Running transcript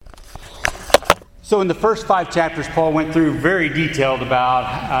So in the first 5 chapters, Paul went through very detailed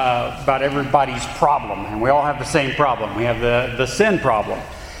about everybody's problem. And we all have the same problem. We have the sin problem.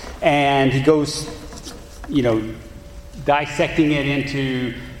 And he goes, dissecting it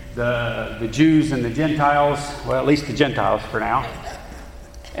into the Jews and the Gentiles. Well, at least the Gentiles for now.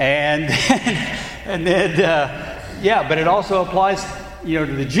 And then, but it also applies, to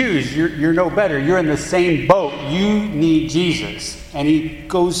the Jews. You're no better. You're in the same boat. You need Jesus. And he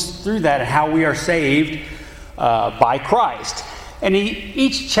goes through that and how we are saved by Christ. And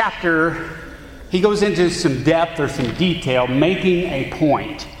each chapter, he goes into some depth or some detail, making a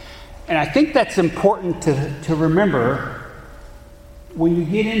point. And I think that's important to remember when you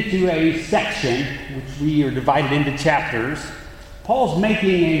get into a section, which we are divided into chapters. Paul's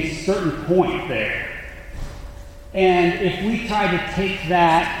making a certain point there. And if we try to take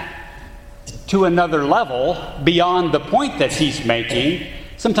that to another level beyond the point that he's making,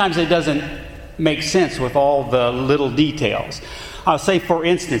 sometimes it doesn't make sense with all the little details. I'll say, for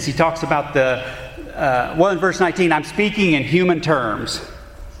instance, he talks about in verse 19, I'm speaking in human terms.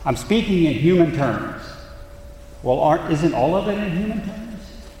 I'm speaking in human terms. Well, isn't all of it in human terms?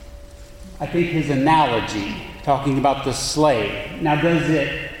 I think his analogy, talking about the slave. Now, does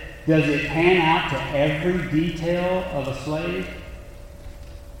it pan out to every detail of a slave?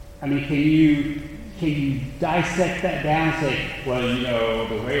 I mean, can you dissect that down and say, well,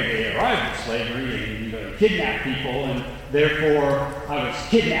 the way they arrived at slavery and kidnap people, and therefore I was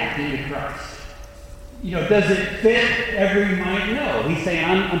kidnapped into Christ. Does it fit every mind? No. He's saying,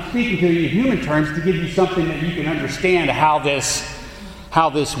 I'm speaking to you in human terms to give you something that you can understand how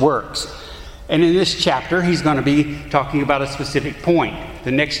this works. And in this chapter, he's going to be talking about a specific point.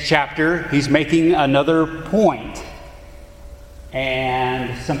 The next chapter, he's making another point.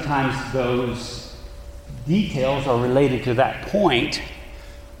 And sometimes those details are related to that point,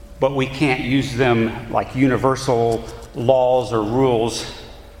 but we can't use them like universal laws or rules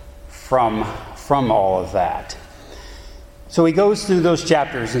from all of that. So he goes through those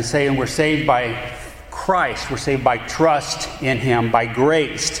chapters and saying we're saved by Christ, we're saved by trust in him, by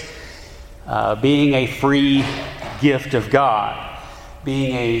grace, being a free gift of God,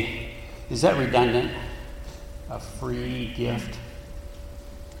 is that redundant? A free gift?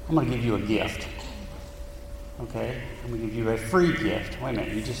 I'm going to give you a gift. Okay? I'm going to give you a free gift. Wait a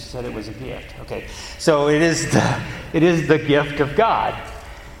minute, you just said it was a gift. Okay. So it is the gift of God,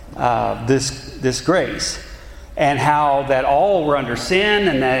 this grace. And how that all were under sin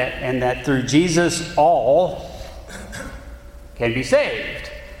and that through Jesus all can be saved.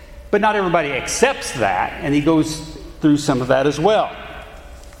 But not everybody accepts that, and he goes through some of that as well.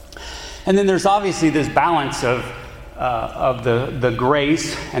 And then there's obviously this balance of the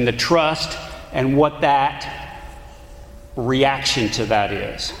grace and the trust and what that reaction to that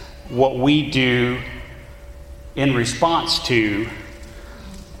is. What we do in response to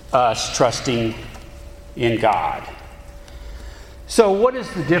us trusting in God. So what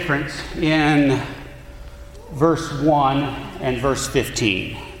is the difference in verse 1 and verse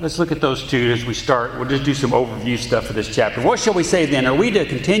 15? Let's look at those two as we start. We'll just do some overview stuff for this chapter. What shall we say then? Are we to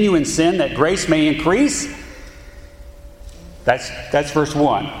continue in sin that grace may increase? That's verse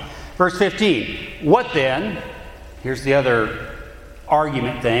 1. Verse 15. What then? Here's the other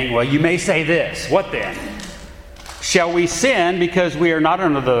argument thing. Well, you may say this. What then? Shall we sin because we are not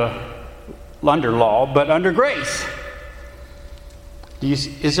under law, but under grace?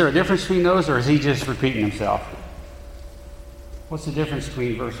 Is there a difference between those, or is he just repeating himself? What's the difference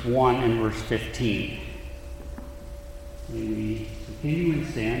between verse 1 and verse 15? We continue in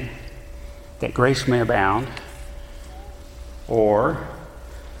sin that grace may abound, or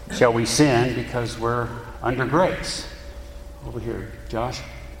shall we sin because we're under grace? Over here, Josh.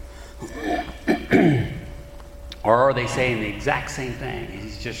 Or are they saying the exact same thing?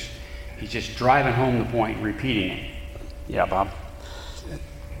 He's just driving home the point and repeating it. Yeah, Bob.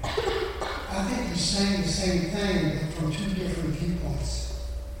 I think he's saying the same thing, but from two different viewpoints.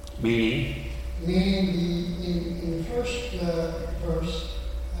 Meaning? In the first verse,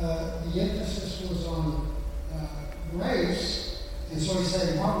 the emphasis was on grace, and so he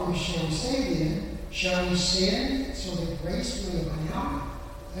said, what shall we say then? Shall we sin so that grace may abound?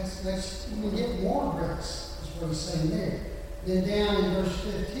 That's we get more grace, is what he's saying there. Then down in verse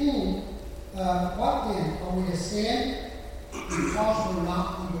 15, what then? Are we to sin because we're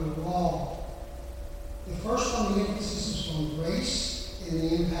not under the law? The first one, the emphasis is on grace and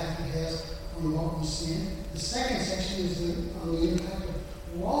the impact it has on what we sin. The second section is on the impact of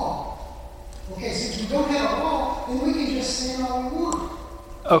law. Okay, since we don't have a law, then we can just sin all we want.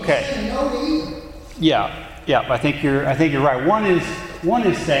 Okay. Say no to either. Yeah. I think you're right. One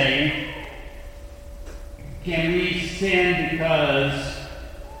is saying can we sin because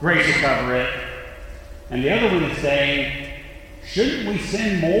grace will cover it? And the other one is saying, shouldn't we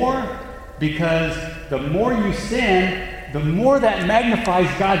sin more? Because the more you sin, the more that magnifies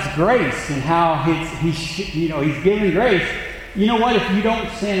God's grace and how he's giving grace. You know what? If you don't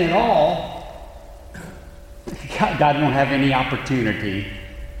sin at all, God won't have any opportunity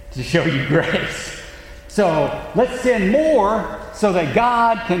to show you grace. So let's sin more so that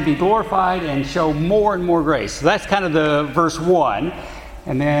God can be glorified and show more and more grace. So that's kind of the verse 1.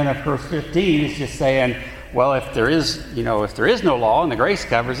 And then of verse 15 is just saying, well, if there is no law and the grace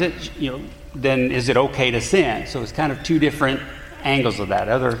covers it, then is it okay to sin? So it's kind of two different angles of that.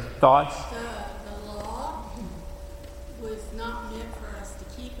 Other thoughts? The law was not meant for us to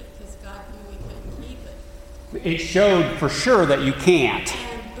keep it because God knew we couldn't keep it. It showed for sure that you can't.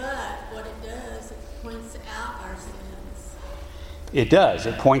 But what it does, it points out our sins. It does.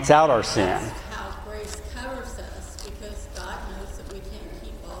 It points out our sin. That's how grace covers us because God knows that we can't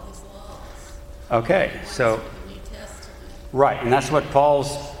keep all His laws. Okay, so The New Testament. right, and that's what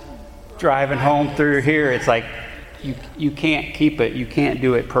Paul's driving home through here. It's like you can't keep it, you can't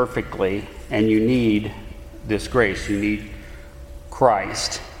do it perfectly, and you need this grace. You need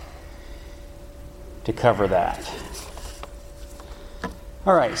Christ to cover that.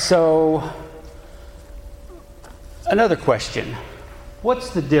 All right, so another question.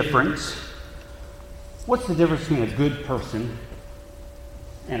 What's the difference between a good person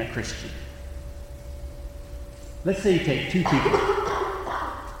and a Christian? Let's say you take two people.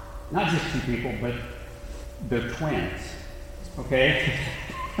 Not just two people, but they're twins. Okay?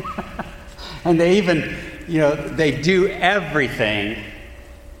 And they even, they do everything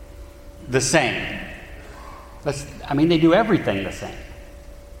the same. They do everything the same.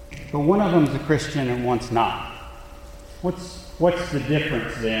 But one of them's a Christian and one's not. What's the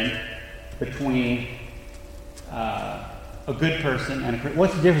difference then between a good person and a Christian?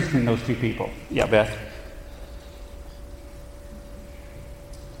 What's the difference between those two people? Yeah, Beth?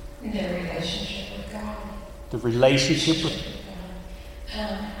 The relationship with God. The relationship with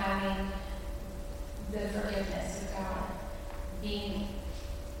God. Having the forgiveness of God.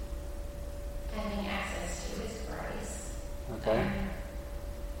 Having access to His grace. Okay.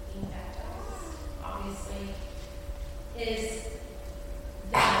 Being baptized, obviously, is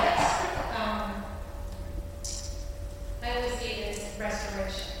that I always see it as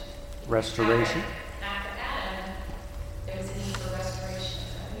restoration. Restoration. After Adam, there was a need for restoration.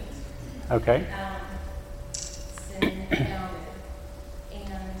 Okay. Sin abounded. And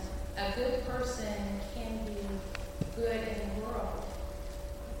a good person can be good in the world.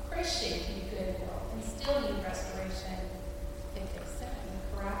 A Christian can be good in the world and still need restoration if they sin,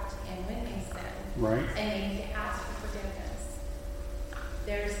 correct? And when they sin. Right. And they need to ask for forgiveness.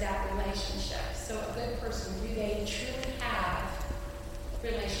 There's that relationship. So a good person, do they truly have a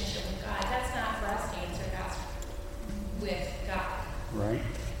relationship with God? That's not for us to answer. That's with God. Right.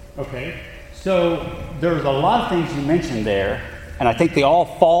 Okay. So there's a lot of things you mentioned there, and I think they all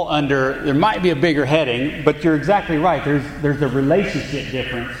fall under, there might be a bigger heading, but you're exactly right. There's a relationship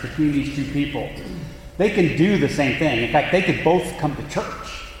difference between these two people. They can do the same thing. In fact, they could both come to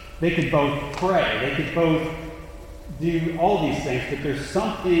church. They could both pray. They could both do all these things, but there's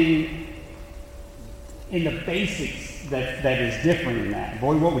something in the basics that is different in that.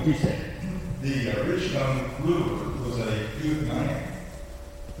 Boy, what would you say? The rich young ruler was a good man.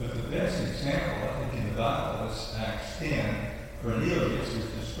 But the best example, I think, in the Bible is Acts 10. Cornelius is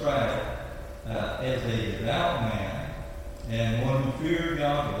described as a devout man and one who feared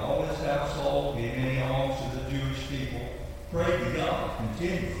God with all his household, gave many alms to the Jewish people, prayed to God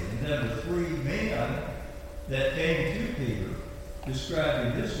continually. And then the three men that came to Peter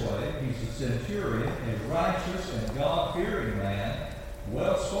described him this way. He's a centurion, a righteous and God-fearing man,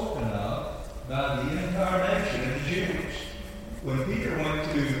 well spoken of by the entire nation of the Jews. When Peter went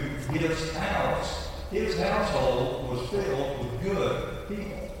to his house, his household was filled with good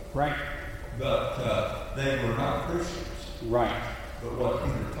people. Right. But they were not Christians. Right. But what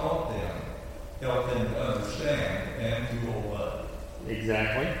Peter taught them helped them to understand and to obey.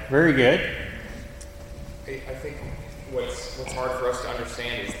 Exactly. Very good. I think what's hard for us to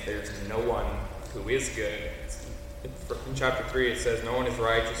understand is there's no one who is good. In chapter 3 it says, no one is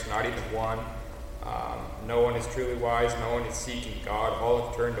righteous, not even one. No one is truly wise, no one is seeking God, all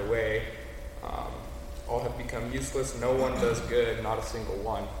have turned away, all have become useless, no one does good, not a single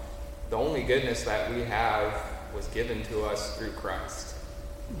one. The only goodness that we have was given to us through Christ.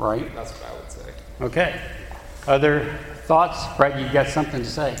 Right. That's what I would say. Okay. Other thoughts? Brett, you got something to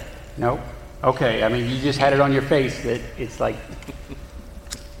say? No? Okay, you just had it on your face that it's like...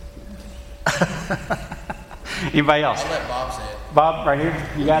 Anybody else? I'll let Bob say it. Bob, right here.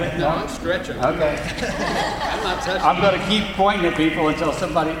 You got it? No, I'm stretching. Okay. I'm not touching. I'm going to keep pointing at people until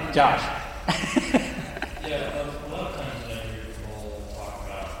somebody. Josh. Yeah, a lot of times when I hear people talk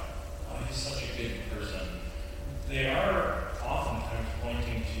about, oh, he's such a good person, they are oftentimes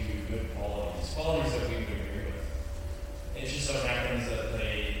pointing to good qualities that we would agree with. It just so happens that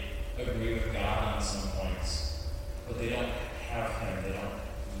they agree with God on some points, but they don't have Him, they don't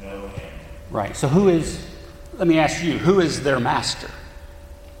know Him. Right. So let me ask you, who is their master?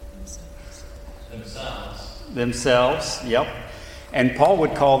 Themselves, yep. And Paul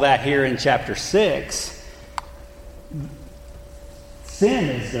would call that here in chapter 6, sin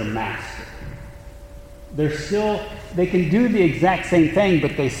is their master. They can do the exact same thing,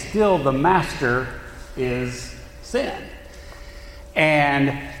 but the master is sin.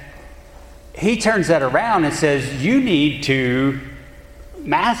 And he turns that around and says, you need to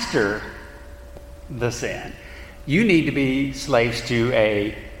master the sin. You need to be slaves to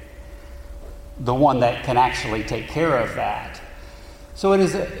the one that can actually take care of that. So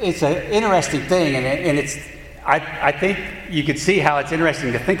it's an interesting thing, and I think you could see how it's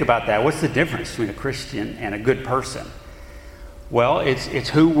interesting to think about that. What's the difference between a Christian and a good person? Well, it's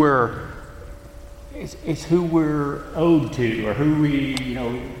who we're owed to, or who we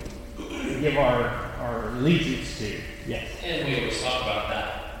give our allegiance to. Yes. And we always talk about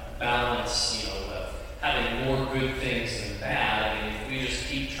that balance, of having more good things than bad. I mean, if we just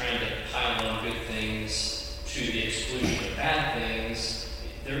keep trying to pile on good things to the exclusion of bad things,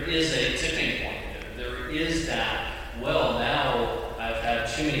 there is a tipping point there. There is that, well, now I've had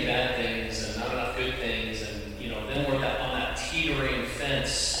too many bad things and not enough good things, and then we're on that teetering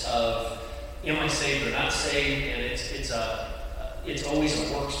fence of, am I saved or not saved? And it's always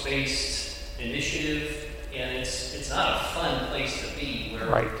a works-based initiative, and it's not a fun place to be, where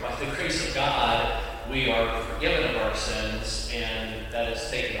by the grace of God we are forgiven of our sins, and that is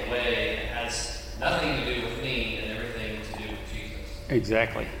taken away. It has nothing to do with me and everything to do with Jesus.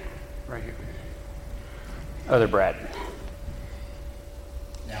 Exactly. Right here. Other Brad.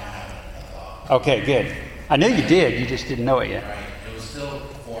 Now I have a thought. Okay, good. I knew you did. You just didn't know it yet. Right. It was still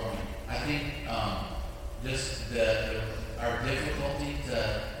forming. I think just our difficulty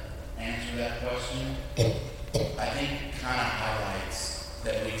to answer that question, I think kind of highlights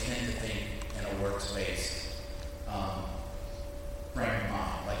that we tend to think in a works-based frame of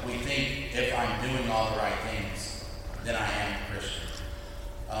mind. Like, we think if I'm doing all the right things, then I am a Christian.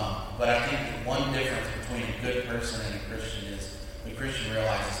 But I think the one difference between a good person and a Christian is the Christian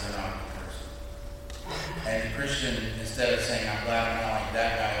realizes they're not a good person. And the Christian, instead of saying, I'm glad I'm not like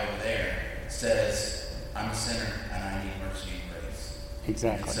that guy over there, says, I'm a sinner and I need mercy and grace.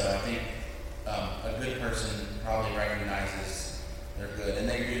 Exactly. And so I think a good person probably recognizes they're good, and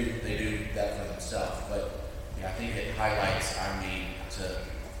they do that for themselves. But yeah, I think it highlights our need to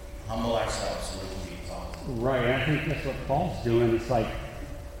humble ourselves so we can be exalted. Right. I think that's what Paul's doing. It's like,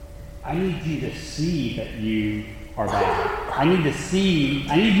 I need you to see that you are bad. I need you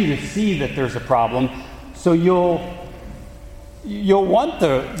to see that there's a problem, so you'll want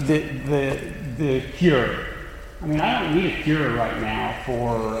the cure. I mean, I don't need a cure right now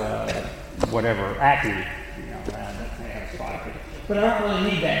for whatever, acne. That's may have a spot. But I don't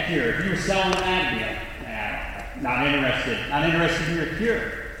really need that cure. If you were selling Advil, not interested in your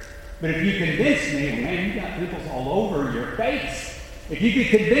cure. But if you convince me, man, you got pimples all over your face. If you could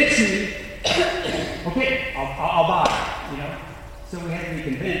convince me, okay, I'll buy it. So we have to be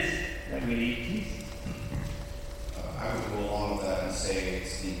convinced that we need Jesus. I would go along with that and say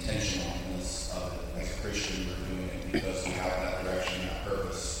it's the intentionalness of it. As a Christian, we're doing it because we have that direction, that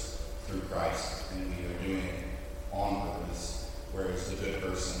purpose through Christ, and we are doing it on purpose. Whereas the good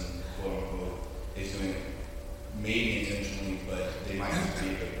person, quote unquote, is doing it maybe intentionally, but they might just be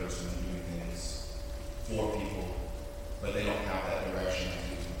a good person and doing things for people, but they don't have that direction.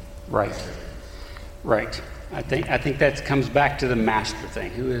 Right. I think that comes back to the master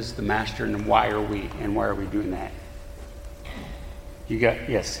thing. Who is the master, and why are we doing that? You got,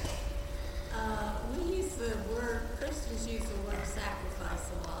 yes. Christians use the word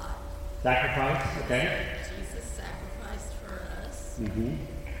sacrifice a lot. Sacrifice, okay. Jesus sacrificed for us. Mm-hmm.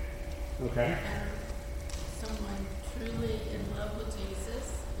 Okay. And someone truly in love with Jesus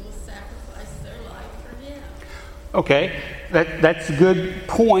will sacrifice their life for him. Okay, that's a good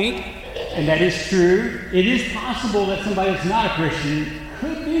point, and that is true. It is possible that somebody that's not a Christian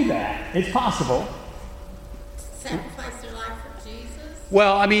could do that. It's possible. Sacrifice their life for Jesus?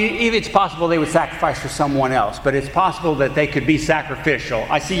 Well, I mean, even it's possible they would sacrifice for someone else, but it's possible that they could be sacrificial.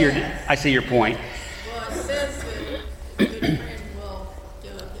 I see your point. Well, it says that a good friend will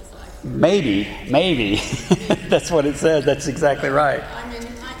give up his life Maybe. That's what it says. That's exactly right. I mean,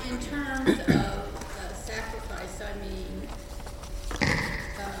 in terms of sacrifice, I mean...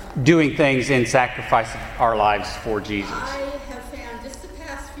 doing things in sacrifice of our lives for Jesus. I have found just the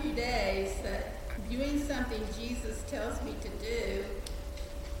past few days that doing something Jesus tells me to do,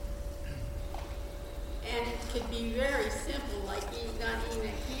 and it could be very simple, like not eating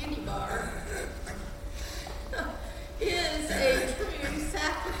a candy bar, is a true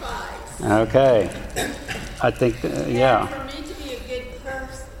sacrifice. Okay. I think, yeah. And for me to be a good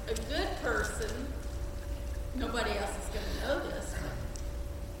person, nobody else is going to know this,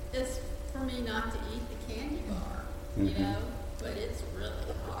 but it's for me not to eat the candy bar, you know, but it's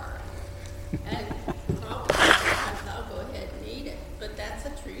really hard. And probably sometimes I'll go ahead and eat it, but that's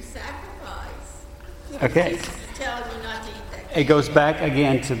a true sacrifice. Okay. Jesus is telling me not to eat that candy It goes bar. back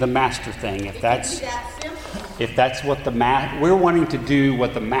again to the master thing. If It that's can be that simple. if that's what we're wanting to do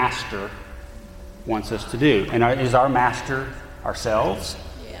what the master wants us to do. And is our master ourselves?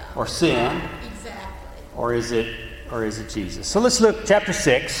 Yeah. Or sin? Exactly. Or is it Jesus? So let's look chapter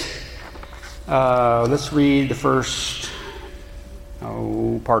 6. Let's read the first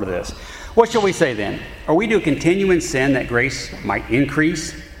part of this. What shall we say then? Are we to continue in sin that grace might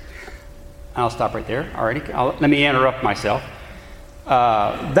increase? I'll stop right there already. Let me interrupt myself.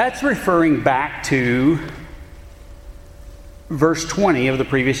 That's referring back to verse 20 of the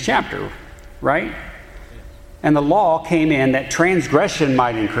previous chapter, right? And the law came in that transgression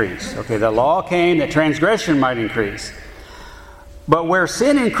might increase. Okay, the law came that transgression might increase. But where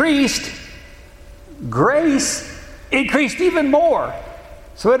sin increased, grace increased even more.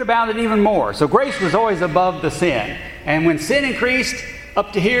 So it abounded even more. So grace was always above the sin. And when sin increased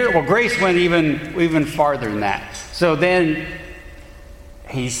up to here, well, grace went even farther than that. So then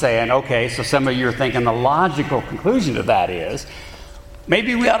he's saying, okay, so some of you are thinking the logical conclusion of that is,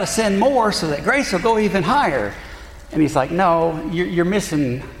 maybe we ought to sin more so that grace will go even higher. And he's like, no, you're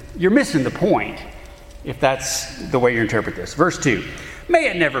missing the point if that's the way you interpret this. Verse 2, may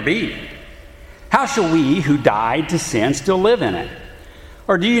it never be. How shall we who died to sin still live in it?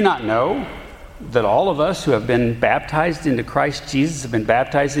 Or do you not know that all of us who have been baptized into Christ Jesus have been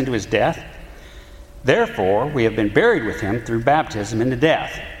baptized into his death? Therefore, we have been buried with him through baptism into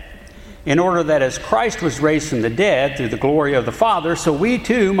death, in order that as Christ was raised from the dead through the glory of the Father, so we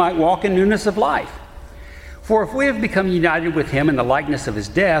too might walk in newness of life. For if we have become united with him in the likeness of his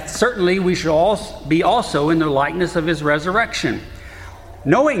death, certainly we shall be also in the likeness of his resurrection.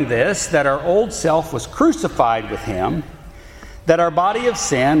 Knowing this, that our old self was crucified with him, that our body of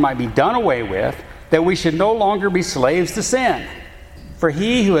sin might be done away with, that we should no longer be slaves to sin. For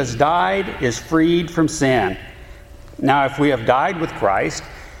he who has died is freed from sin. Now, if we have died with Christ,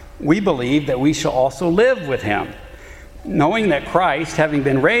 we believe that we shall also live with him, knowing that Christ, having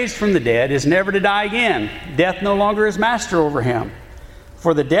been raised from the dead, is never to die again. Death no longer is master over him.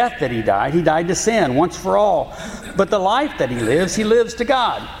 For the death that he died to sin once for all. But the life that he lives to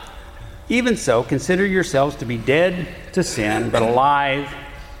God. Even so, consider yourselves to be dead to sin, but alive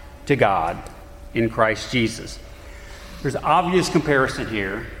to God in Christ Jesus. There's an obvious comparison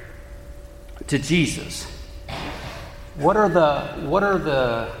here to Jesus. What are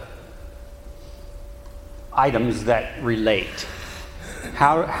the items that relate?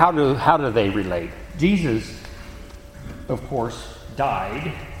 How do they relate? Jesus, of course,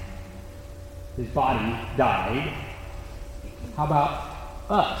 died. His body died. How about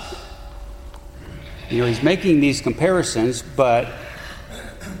us? You know, he's making these comparisons, but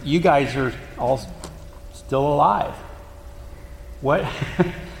you guys are all still alive. What?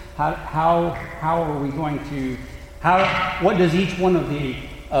 How are we going to? What does each one of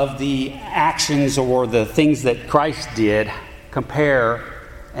the actions or the things that Christ did compare,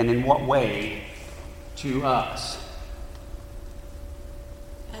 and in what way, to us?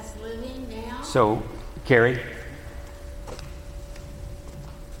 As living now. So, Carrie.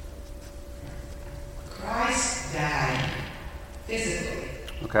 Christ died physically.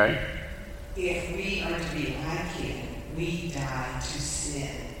 Okay. If we are to be like him, we die to sin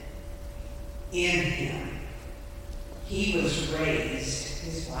in him. He was raised,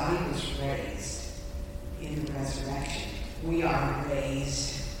 his body was raised in the resurrection. We are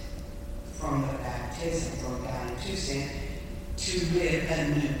raised from the baptism, from dying to sin, to live a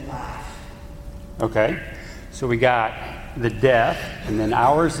new life. Okay. So we got the death, and then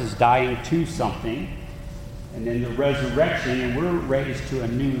ours is dying to something. And then the resurrection, and we're raised to a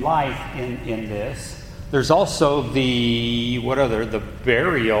new life in this. There's also the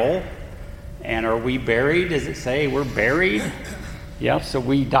burial. And are we buried? Does it say we're buried? Yep, so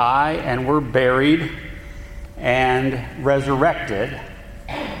we die and we're buried and resurrected.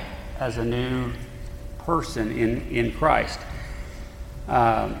 as a new person in Christ.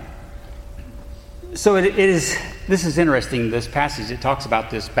 So it is. This is interesting. This passage, it talks about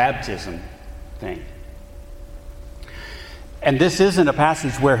this baptism thing, and this isn't a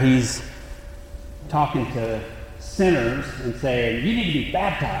passage where he's talking to sinners and saying, "You need to be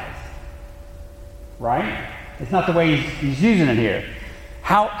baptized," right? It's not the way he's using it here.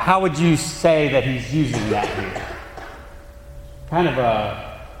 How would you say that he's using that here? Kind of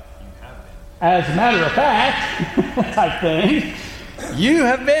as a matter of fact type thing. You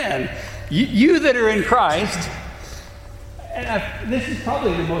have been. You that are in Christ, and this is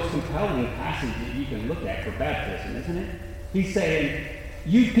probably the most compelling passage that you can look at for baptism, isn't it? He's saying,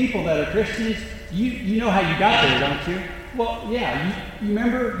 you people that are Christians, you know how you got there, don't you? Well, yeah, you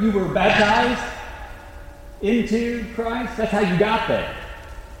remember you were baptized into Christ? That's how you got there.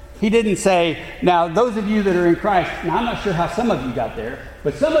 He didn't say, now those of you that are in Christ, now I'm not sure how some of you got there,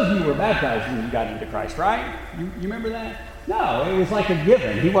 but some of you were baptized when you got into Christ, right? You remember that? No, it was like a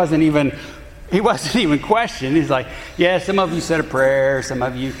given. He wasn't even questioned. He's like, yeah, some of you said a prayer, some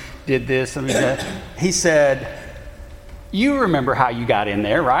of you did this, some of you did that. He said, you remember how you got in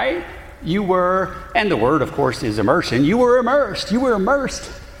there, right? You were, and the word, of course, is immersion. You were immersed.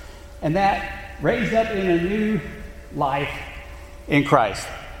 And that raised up in a new life in Christ.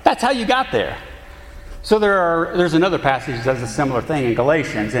 That's how you got there. So there's another passage that does a similar thing in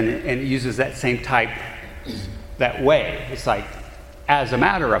Galatians, and it uses that same type, that way. It's like, as a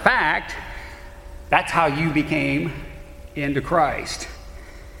matter of fact, that's how you became into Christ.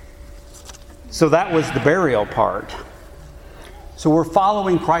 So that was the burial part. So we're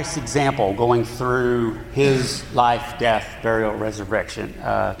following Christ's example, going through his life, death, burial, resurrection.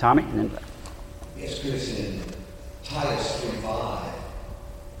 Tommy? Yes, Chris, in Titus 3:5,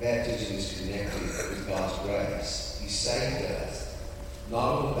 baptism is connected with God's grace. He saved us, not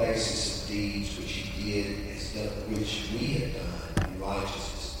on the basis of deeds which he did, which we have done in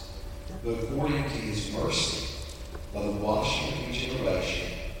righteousness, but according to his mercy, by the washing of regeneration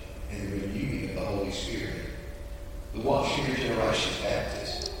and the renewing of the Holy Spirit. The washing of regeneration is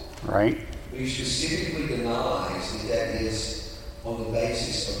baptism. Right. But he specifically denies that is on the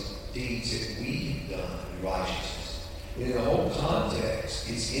basis of deeds that we have done in righteousness. And in the whole context,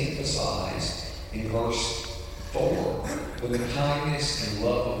 it's emphasized in verse 4, when the kindness and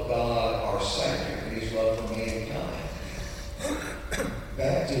love of God our Savior and his love for mankind.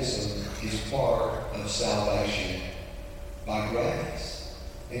 Baptism is part of salvation by grace.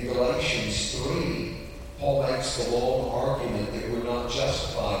 In Galatians 3, Paul makes the long argument that we're not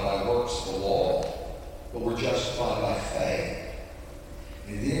justified by works of the law, but we're justified by faith.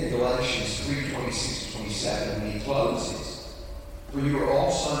 And then in Galatians 3:26-27, when he closes, for you are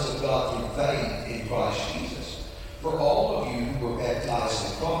all sons of God through faith in Christ Jesus. For all of you who were baptized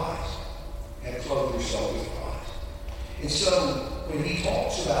in Christ have clothed yourself with Christ. And so when he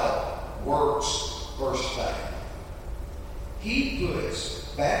talks about works versus faith, he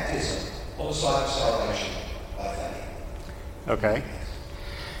puts baptism on the side of salvation by faith. Okay.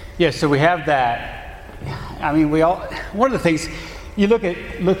 Yeah, so we have that. I mean, one of the things, you look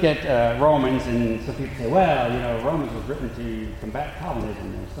at Romans, and some people say, well, Romans was written to combat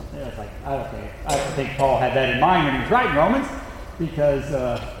Calvinism or something. It's like, okay, I think Paul had that in mind when he was writing Romans, because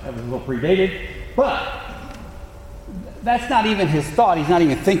that was a little predated. But that's not even his thought. He's not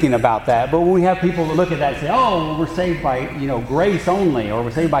even thinking about that. But when we have people that look at that and say, oh, well, we're saved by, grace only, or we're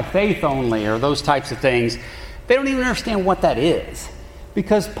saved by faith only, or those types of things, they don't even understand what that is.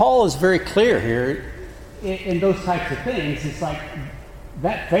 Because Paul is very clear here in those types of things. It's like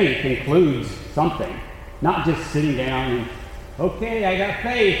that faith includes something, not just sitting down and, okay, I got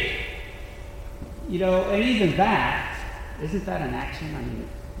faith. And even that, isn't that an action? I mean,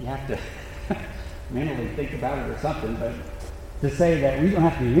 you have to mentally think about it or something, but to say that we don't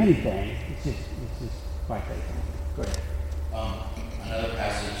have to do anything, it's just by faith. Go ahead. Another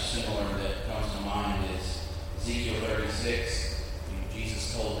passage similar that comes to mind is Ezekiel 36.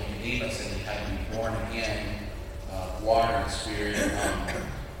 Jesus told Nicodemus that he had to be born again, water and spirit.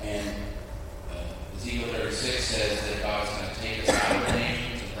 And Ezekiel 36 says that God's going to take us out of the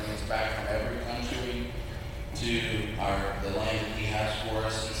nations and bring us back from every country to the land that he has for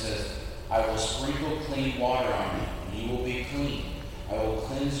us. He says, I will sprinkle clean water on you, and you will be clean. I will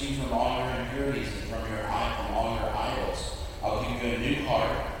cleanse you from all your impurities and from all your idols. I'll give you a new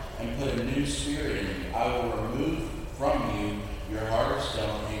heart and put a new spirit in you. I will remove from you your heart of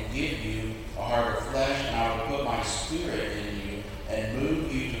stone and give you a heart of flesh, and I will put my spirit in you and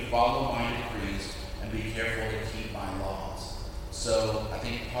move you to follow my decrees and be careful to keep my laws. So I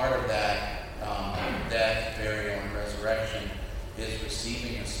think part of that death, burial, and resurrection is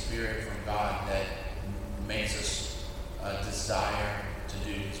receiving a spirit from God that makes us desire to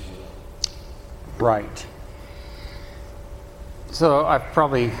do His will. Right. So I've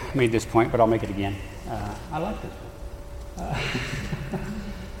probably made this point, but I'll make it again. I like this one.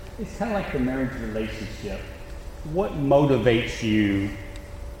 It's kind of like the marriage relationship. What motivates you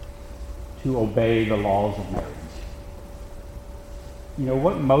to obey the laws of marriage? You know,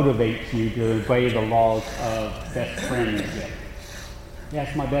 what motivates you to obey the laws of best friendship?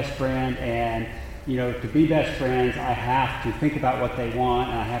 That's my best friend, and, you know, to be best friends, I have to think about what they want,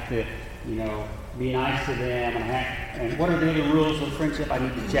 and I have to, you know, be nice to them, and what are the other rules of friendship? I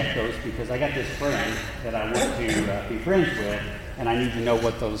need to check those because I got this friend that I want to be friends with, and I need to know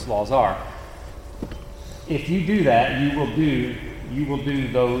what those laws are. If you do that, you will do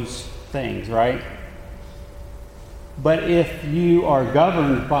those things, right? But if you are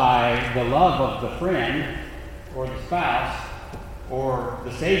governed by the love of the friend or the spouse or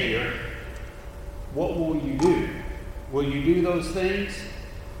the Savior, what will you do? Will you do those things?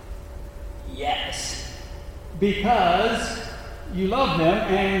 Yes. Because you love them,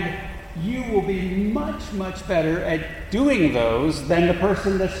 and you will be much, much better at doing those than the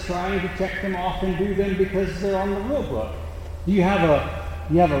person that's trying to check them off and do them because they're on the rule book. You have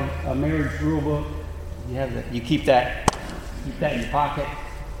a marriage rule book. You keep that in your pocket,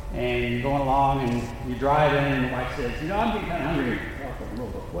 and you're going along and you're driving, and the wife says, you know, I'm getting kind of hungry. Off the rule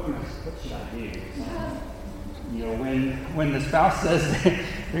book. What should I do? You know, when the spouse says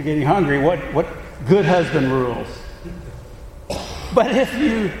they're getting hungry, what good husband rules? But if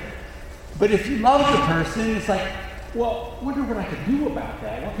you love the person, it's like, well, I wonder what I could do about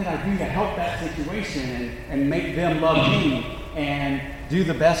that. What can I do to help that situation and make them love me and do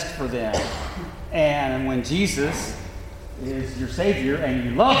the best for them? And when Jesus is your Savior and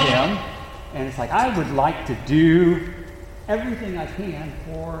you love Him, and it's like, I would like to do everything I can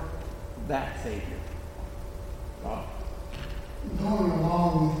for that Savior. Wow. Going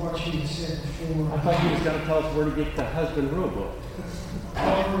along with what you said before. I thought you was going to tell us where to get the husband rule book.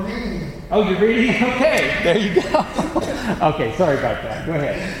 We're reading it. Oh, you're reading it? Okay, there you go. Okay, sorry about that. Go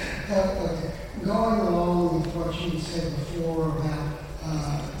ahead. Okay. Going along with what you said before about,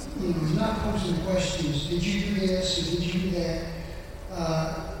 not posing questions. Did you do this or did you do that?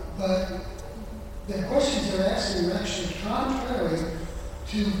 But the questions they're asking are actually contrary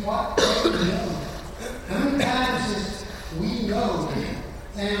to what they know. How many times is we know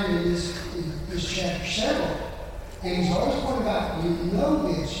found in this chapter? Several. And he's always pointing out, you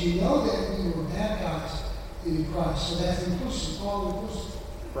know this, you know that we were baptized in Christ. So that's inclusive, all inclusive.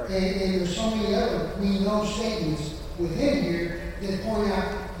 Right. And there's so many other we know statements within here that point out,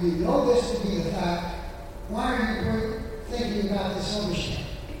 you know this to be the fact. Why are you thinking about this other stuff?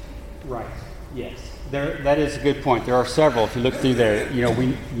 Right. Yes. That is a good point. There are several. If you look through there, you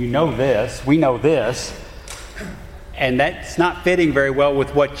know this, we know this, and that's not fitting very well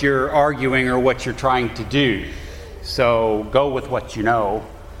with what you're arguing or what you're trying to do. So go with what you know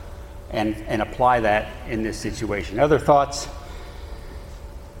and apply that in this situation. Other thoughts,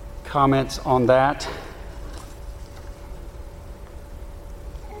 comments on that?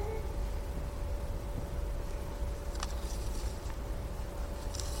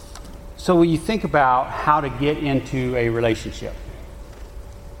 So when you think about how to get into a relationship,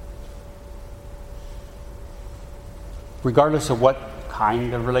 regardless of what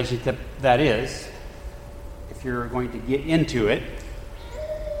kind of relationship that is, if you're going to get into it,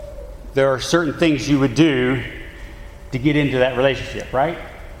 there are certain things you would do to get into that relationship, right?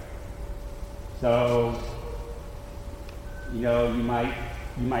 So, you might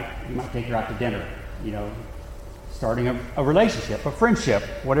take her out to dinner, starting a relationship, a friendship,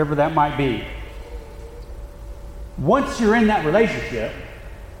 whatever that might be. Once you're in that relationship,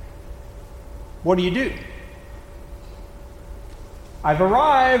 what do? I've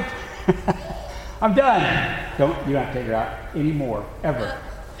arrived. I'm done. You don't have to take her out anymore, ever.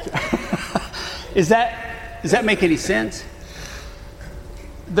 Does that make any sense?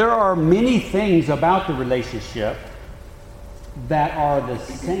 There are many things about the relationship that are the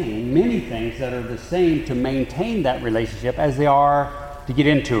same, many things that are the same to maintain that relationship as they are to get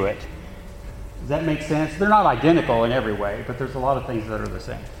into it. Does that make sense? They're not identical in every way, but there's a lot of things that are the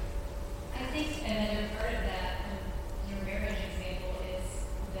same. I think another part of that, your marriage example, is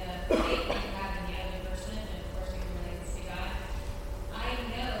the faith that you have in the other person, and of course your relates to God. I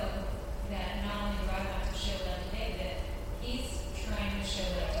know that not only do I want to show that today, that He's trying to show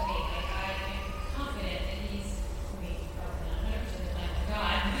that to me. Like, I am confident that He's, probably not 100% the plan of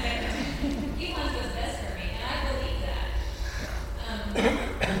God, but He wants what's best for me, and I believe that.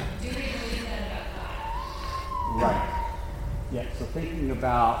 Do we believe that about God? Right. Yeah.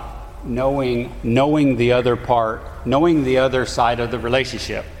 about knowing the other part, knowing the other side of the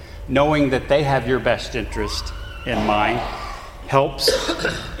relationship, knowing that they have your best interest in mind, helps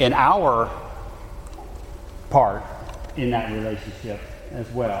in our part in that relationship as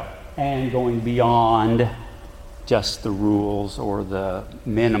well, and going beyond just the rules or the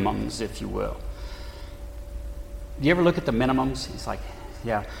minimums, if you will. Do you ever look at the minimums? It's like,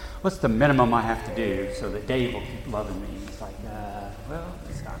 yeah, what's the minimum I have to do so that Dave will keep loving me? It's like, well,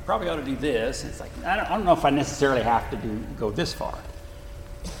 I probably ought to do this. It's like, I don't know if I necessarily have to go this far.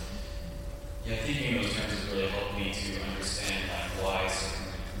 Yeah, thinking in those terms has really helped me to understand why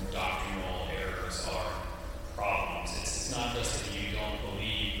certain doctrinal errors are problems. It's not just that you don't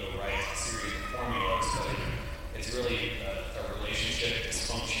believe the right series of formulas, but it's really a relationship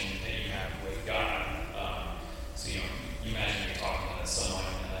dysfunction that you have with God. So you imagine you're talking to someone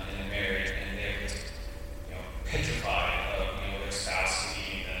in a marriage, and they're just petrified of their spouse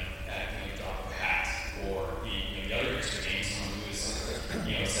leaving them at the drop of a hat, or the other extreme, someone who is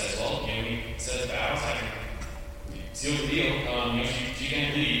says, well, we said vows, I can seal the deal. She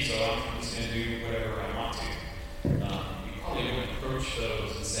can't leave, so I'm just going to do whatever I want to. You probably wouldn't approach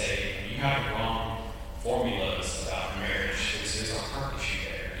those and say, you have the wrong formulas about marriage. There's a heart issue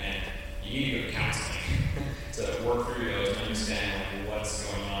there, and you need to go to counseling to work through those and understand what's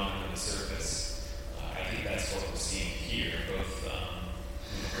going on under the surface. I think that's what we're seeing here, both in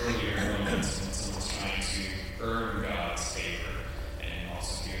the earlier moments when someone's trying to earn God's favor, and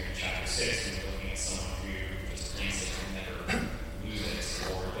also here in chapter 6 when we're looking at someone who just thinks they can never lose it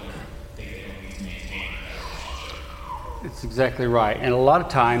or don't think they don't need to maintain that relationship. It's exactly right. And a lot of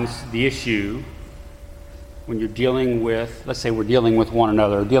times the issue, when you're dealing with, let's say we're dealing with one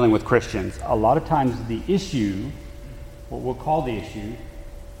another, dealing with Christians, a lot of times the issue, what we'll call the issue,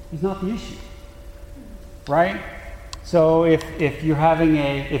 is not the issue. Right? So if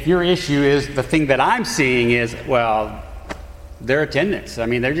your issue is, the thing that I'm seeing is, well, their attendance. I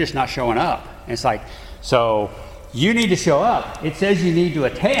mean, they're just not showing up. And it's like, so you need to show up. It says you need to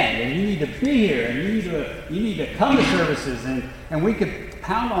attend, and you need to be here, and you need to come to services, and we could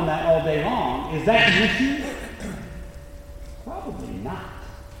pound on that all day long. Is that the issue? Probably not.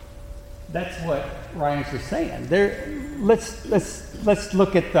 That's what Ryan's just saying. Let's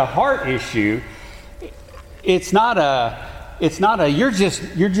look at the heart issue. It's not a you're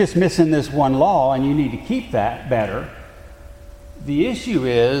just missing this one law and you need to keep that better. The issue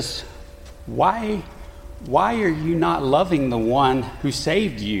is why are you not loving the one who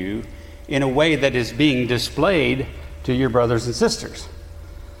saved you in a way that is being displayed to your brothers and sisters?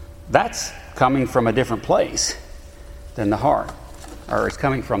 That's coming from a different place than the heart, or it's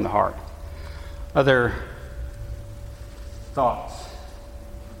coming from the heart. Other thoughts?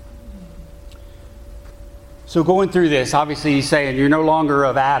 So going through this, obviously he's saying you're no longer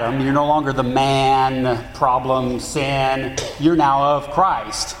of Adam, you're no longer the man, problem, sin, you're now of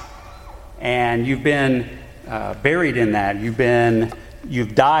Christ. And you've been buried in that.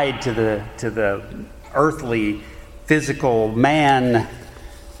 You've died to the earthly, physical man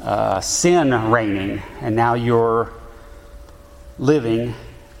sin reigning, and now you're living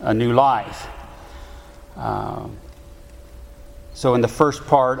a new life. So in the first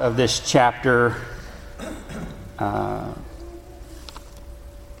part of this chapter, I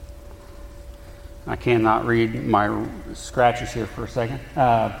cannot read my scratches here for a second.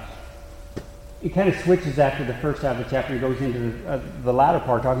 It kind of switches after the first half of the chapter. It goes into the latter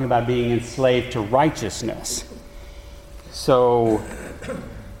part, talking about being enslaved to righteousness. So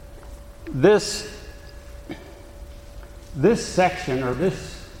this section, or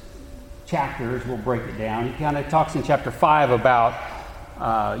this chapter, as we'll break it down, he kind of talks in chapter 5 about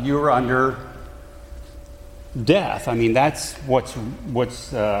you're under death. I mean, that's what's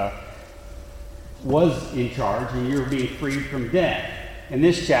was in charge, and you're being freed from death. In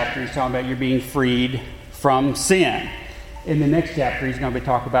this chapter, he's talking about you're being freed from sin. In the next chapter, he's going to be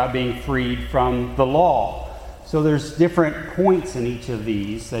talking about being freed from the law. So there's different points in each of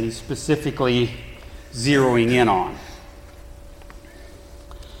these that he's specifically zeroing in on.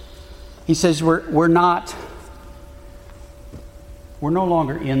 He says we're no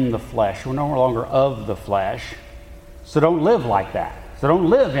longer in the flesh. We're no longer of the flesh. So don't live like that. So don't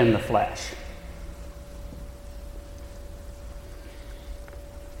live in the flesh.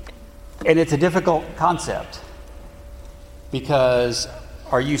 And it's a difficult concept because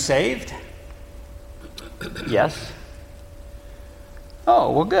are you saved? Yes.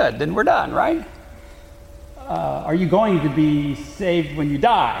 Oh, well, good. Then we're done, right? Are you going to be saved when you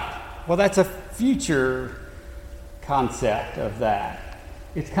die? Well, that's a future concept of that.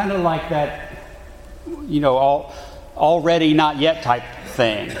 It's kind of like that, already not yet type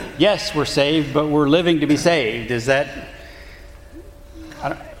thing. Yes, we're saved, but we're living to be saved. Is that...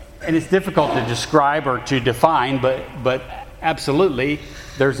 And it's difficult to describe or to define, but absolutely,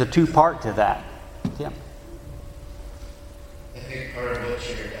 there's a two-part to that. Yeah. I think part of what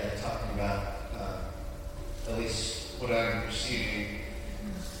you're talking about, at least what I'm receiving,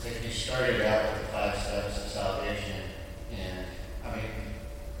 that you started out with the 5 steps of salvation, and I mean,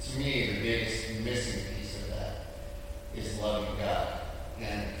 to me, the biggest missing piece of that is loving God.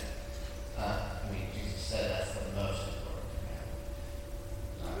 And I mean, Jesus said that's the most important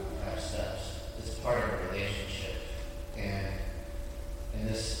commandment. 5 steps. It's part of a relationship, and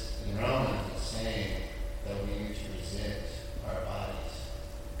in Romans, it's saying that we need to resent our bodies.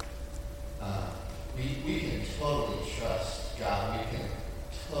 We can totally trust God. We can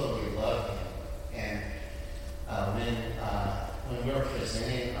totally love Him. And when we're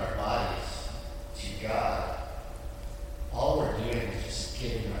presenting our bodies to God, all we're doing is just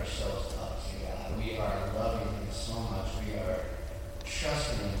giving ourselves up to God. We are loving Him so much. We are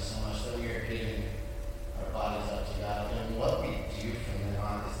trusting Him so much that we are giving our bodies up to God. And what we do from then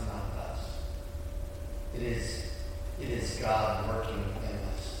on is not us. It is God working within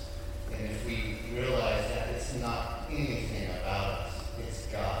us. And if we realize that it's not anything about us, it's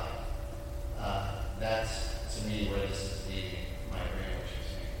God, that's, to me, where this is leading my brain, what you're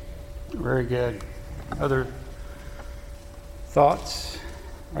saying. Very good. Other thoughts?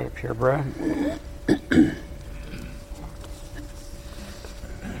 Right up here, Brad.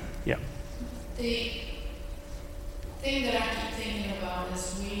 Yeah. The thing that I keep thinking about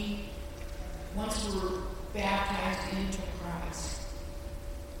is once we're baptized into Christ,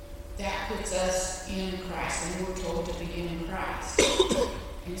 that puts us in Christ, and we're told to begin in Christ.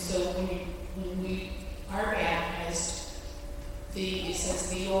 And so when we are baptized, it says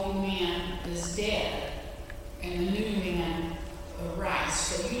the old man is dead, and the new man arise.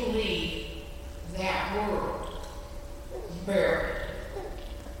 So you leave that world buried.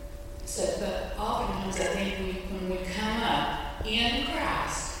 So, but oftentimes I think when we come up in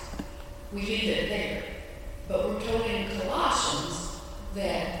Christ, we leave it there. But we're told in Colossians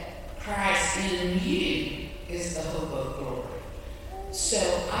that Christ in you is the hope of glory. So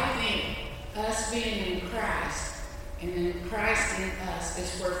I think us being in Christ and then Christ in us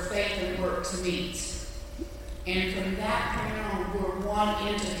is where faith and works meets. And from that point on, we're one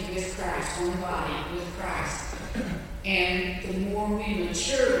entity with Christ, one body with Christ. And the more we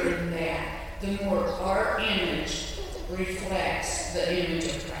mature in that, the more our image reflects the image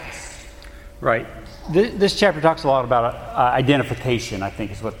of Christ. Right. This chapter talks a lot about identification, I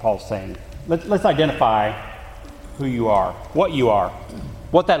think is what Paul's saying. Let's identify who you are,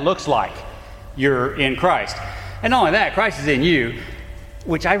 what that looks like. You're in Christ. And not only that, Christ is in you,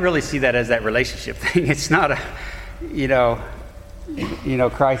 which I really see that as that relationship thing. It's not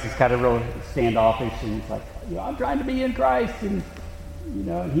Christ is kind of real standoffish, and it's like, I'm trying to be in Christ, and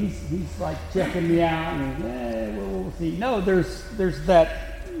he's like checking me out, and we'll see. No, there's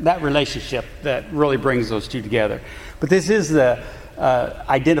that relationship that really brings those two together. But this is the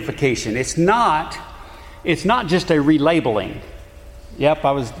identification. It's not just a relabeling. Yep,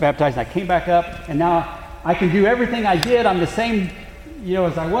 I was baptized and I came back up, and now I can do everything I did. I'm the same,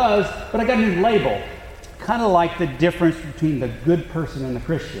 as I was, but I got a new label. Kind of like the difference between the good person and the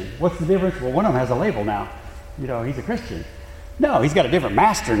Christian. What's the difference? Well, one of them has a label now. He's a Christian. No, he's got a different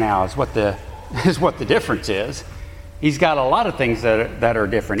master now is what the difference is. He's got a lot of things that are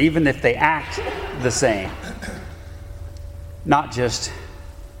different, even if they act the same. Not just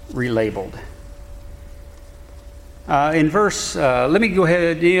relabeled. In verse, let me go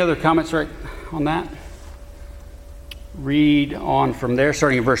ahead. Any other comments right on that? Read on from there,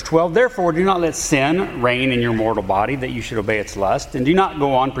 starting in verse 12. Therefore, do not let sin reign in your mortal body, that you should obey its lust, and do not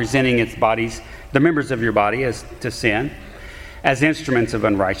go on presenting the members of your body as to sin, as instruments of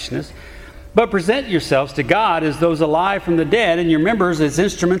unrighteousness, but present yourselves to God as those alive from the dead, and your members as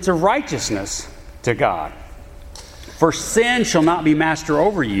instruments of righteousness to God. For sin shall not be master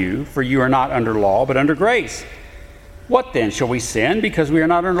over you, for you are not under law, but under grace. What then? Shall we sin because we are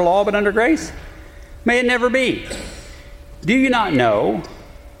not under law, but under grace? May it never be. Do you not know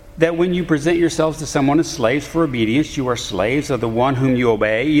that when you present yourselves to someone as slaves for obedience, you are slaves of the one whom you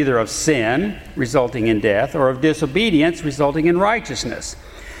obey, either of sin, resulting in death, or of disobedience, resulting in righteousness?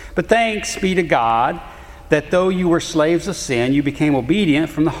 But thanks be to God that though you were slaves of sin, you became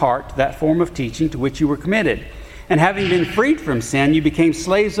obedient from the heart to that form of teaching to which you were committed. And having been freed from sin, you became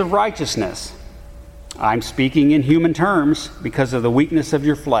slaves of righteousness. I'm speaking in human terms because of the weakness of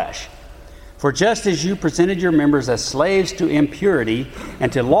your flesh. For just as you presented your members as slaves to impurity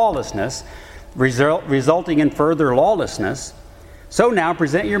and to lawlessness, resulting in further lawlessness. So now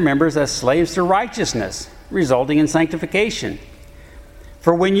present your members as slaves to righteousness, resulting in sanctification.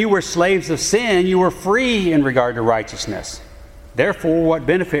 For when you were slaves of sin, you were free in regard to righteousness. Therefore, what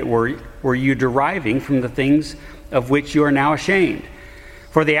benefit were you deriving from the things of which you are now ashamed?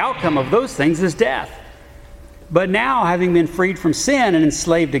 For the outcome of those things is death. But now, having been freed from sin and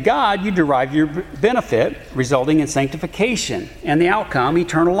enslaved to God, you derive your benefit, resulting in sanctification, and the outcome,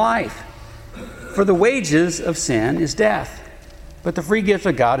 eternal life. For the wages of sin is death, but the free gift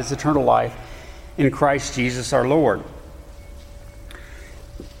of God is eternal life in Christ Jesus our Lord.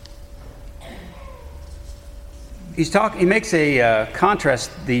 He makes a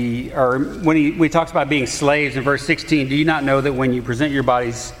contrast. When he talks about being slaves in verse 16, do you not know that when you present your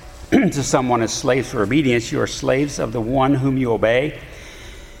bodies to someone as slaves for obedience, you are slaves of the one whom you obey?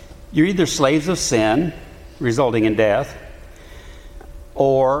 You're either slaves of sin, resulting in death,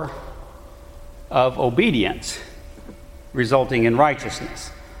 or of obedience, resulting in righteousness,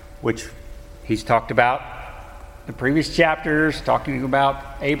 which he's talked about the previous chapters, talking about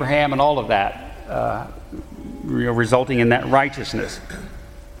Abraham and all of that, resulting in that righteousness.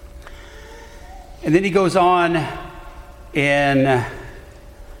 And then he goes on in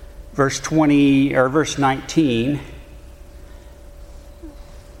verse 19.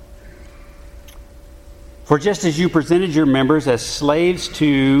 For just as you presented your members as slaves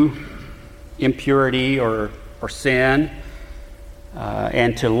to impurity or sin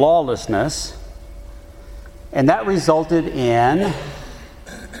and to lawlessness, and that resulted in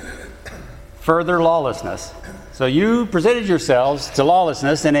further lawlessness. So you presented yourselves to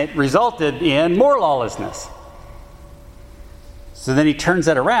lawlessness, and it resulted in more lawlessness. So then he turns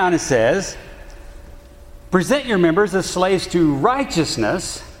that around and says, present your members as slaves to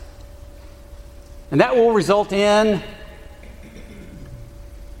righteousness, and that will result in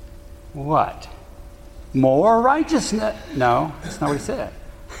what? More righteousness? No, that's not what he said.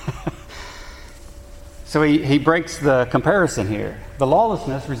 So he breaks the comparison here. The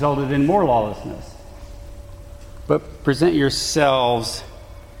lawlessness resulted in more lawlessness. But present yourselves,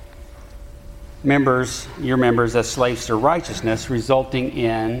 your members, as slaves to righteousness, resulting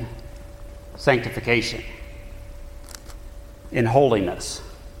in sanctification, in holiness.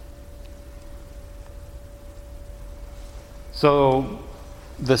 So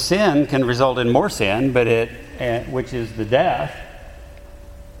the sin can result in more sin, which is the death.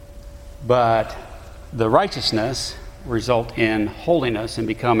 But the righteousness result in holiness and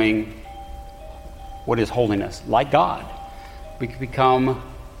becoming, what is holiness? Like God. We can become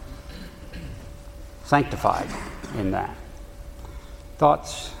sanctified in that.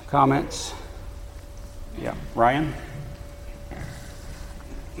 Thoughts, comments? Yeah, Ryan?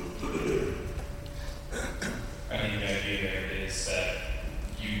 I think the idea there is that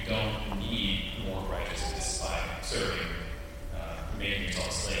you don't need more righteousness by serving, making yourself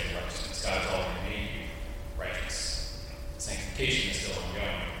a slave to righteousness. God's already made you righteous. Sanctification is still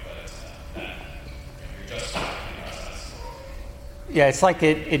ongoing, but you're justified in the process. Yeah, it's like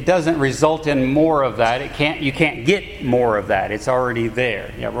it doesn't result in more of that. You can't get more of that. It's already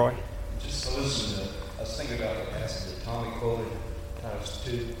there. Yeah, Roy? Just to listen to, I was thinking about the passage that Tommy quoted, Titus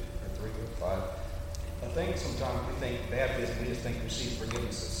 2 or 3 or 5. I think sometimes we think baptism, we just think we receive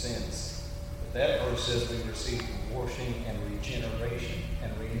forgiveness of sins. But that verse says we receive washing and regeneration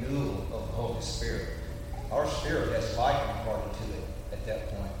and renewal of the Holy Spirit. Our spirit has life imparted to it at that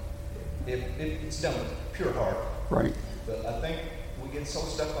point. It's done with a pure heart. Right. But I think we get so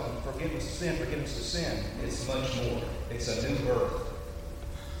stuck on forgiveness of sin. It's much more. It's a new birth.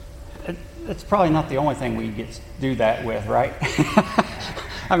 It's probably not the only thing we get to do that with, right?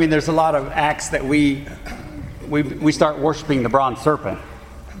 I mean, there's a lot of acts that we start worshiping the bronze serpent.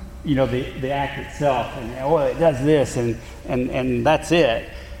 You know, the act itself, and it does this, and that's it.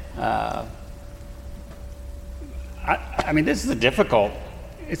 I mean, this is a difficult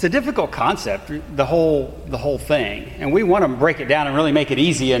concept, the whole thing, and we want to break it down and really make it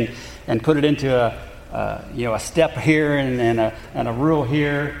easy and put it into a step here and a rule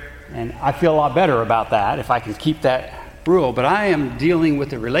here, and I feel a lot better about that if I can keep that rule. But I am dealing with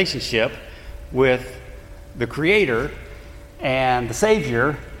the relationship with the Creator and the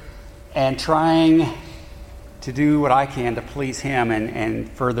Savior, and trying to do what I can to please Him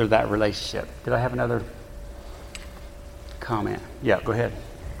and further that relationship. Did I have another comment? Yeah, go ahead.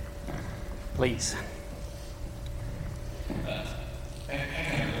 Please. I kind of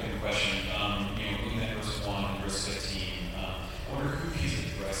have a question. Looking at verse 1 and verse 15, I wonder who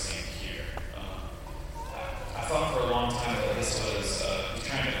he's addressing here. I thought for a long time that this was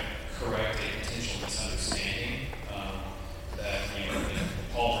trying to correct a potential misunderstanding, that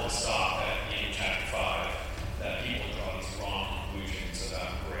Paul would stop at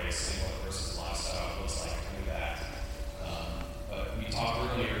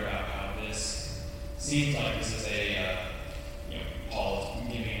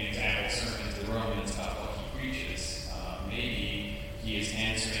he is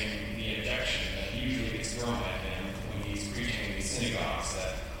answering the objection that usually gets thrown at him when he's preaching in these synagogues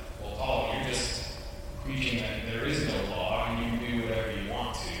that, well, Paul, you're just preaching that there is no law and you can do whatever you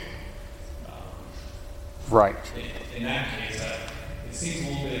want to. Right. In that case, it seems a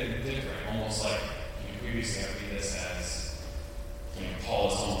little bit different, almost like previously I read this as Paul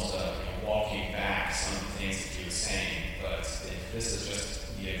is almost walking back some of the things that he was saying, but if this is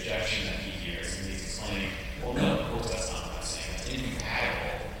just the objection that he hears and he's explaining, well, no, of course that's not what I'm saying. That's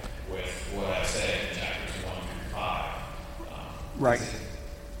incompatible with what I said in chapters 1 through 5. Right.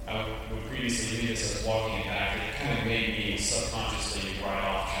 I would previously read this as walking it back. It kind of made me subconsciously write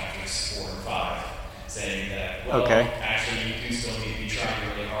off chapters 4 and 5. Saying that, well, actually, you do still need to be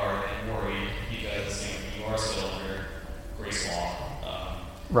trying really hard and worried because you are still under grace law.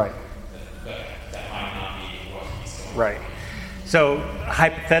 Right. But that might not be what he's going Right. So,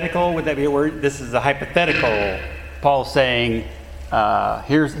 hypothetical, would that be a word? This is a hypothetical. Paul saying,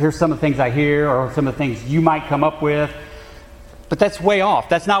 here's some of the things I hear or some of the things you might come up with. But that's way off.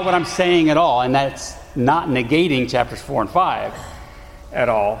 That's not what I'm saying at all. And that's not negating chapters 4 and 5 at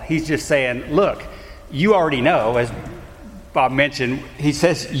all. He's just saying, look, you already know, as Bob mentioned, he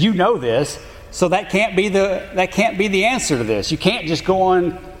says, you know this, so that can't be the answer to this. You can't just go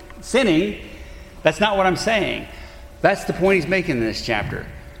on sinning. That's not what I'm saying. That's the point he's making in this chapter.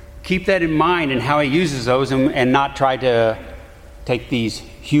 Keep that in mind and how he uses those and not try to take these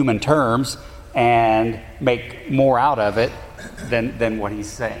human terms and make more out of it than what he's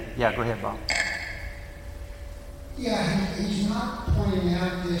saying. Yeah, go ahead, Bob. Yeah, he's not pointing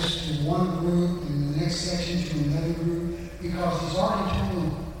out this to one group and the next section to another group because he's already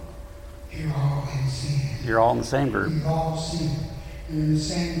told them, you're all in sin. You're all in the same group. You've all sinned. You're in the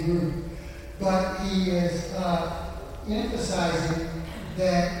same group. But he is emphasizing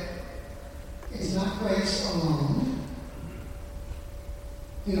that it's not grace alone.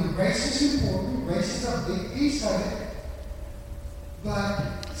 Grace is important. Grace is a big piece of it.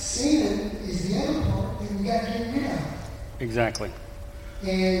 But sin is the other part that we got to get rid of. Exactly.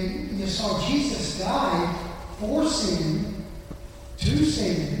 And you saw Jesus died for sin, to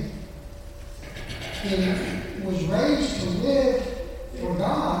sin, and was raised to live for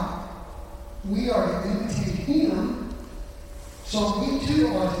God. We are to imitate him. So we too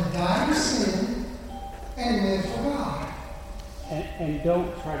are to die to sin and live for God. And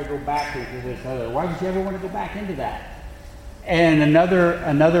don't try to go back into this other. Why would you ever want to go back into that? And another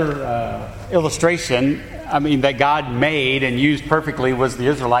illustration, that God made and used perfectly was the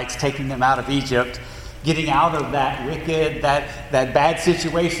Israelites taking them out of Egypt, getting out of that wicked, that bad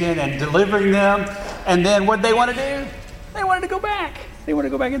situation and delivering them. And then what did they want to do? They wanted to go back. They want to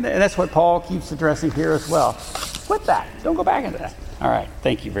go back in there. And that's what Paul keeps addressing here as well. Quit that. Don't go back into that. All right.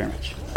 Thank you very much.